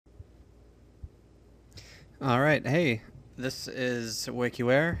Alright, hey, this is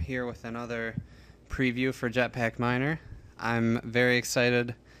WikiWare here with another preview for Jetpack Miner. I'm very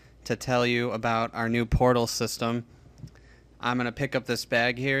excited to tell you about our new portal system. I'm going to pick up this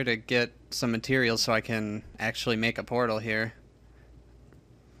bag here to get some materials so I can actually make a portal here.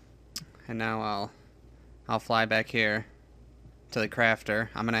 And now I'll fly back here to the crafter.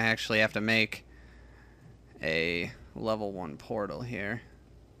 I'm going to actually have to make a level 1 portal here.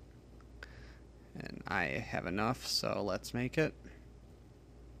 And I have enough, so let's make it.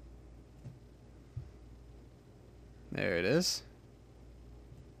 There it is.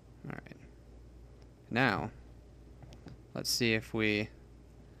 Alright. Now, let's see if we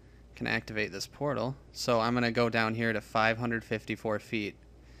can activate this portal. So I'm going to go down here to 554 feet.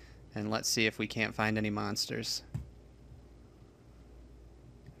 And let's see if we can't find any monsters.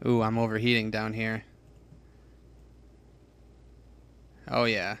 Ooh, I'm overheating down here. Oh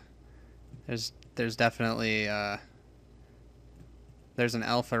yeah. There's definitely there's an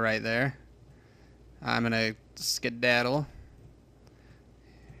alpha right there. I'm gonna skedaddle.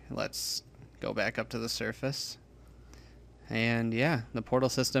 Let's go back up to the surface. And yeah, the portal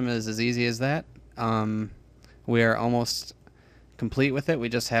system is as easy as that. We are almost complete with it. We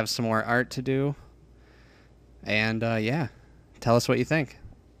just have some more art to do. And yeah, tell us what you think.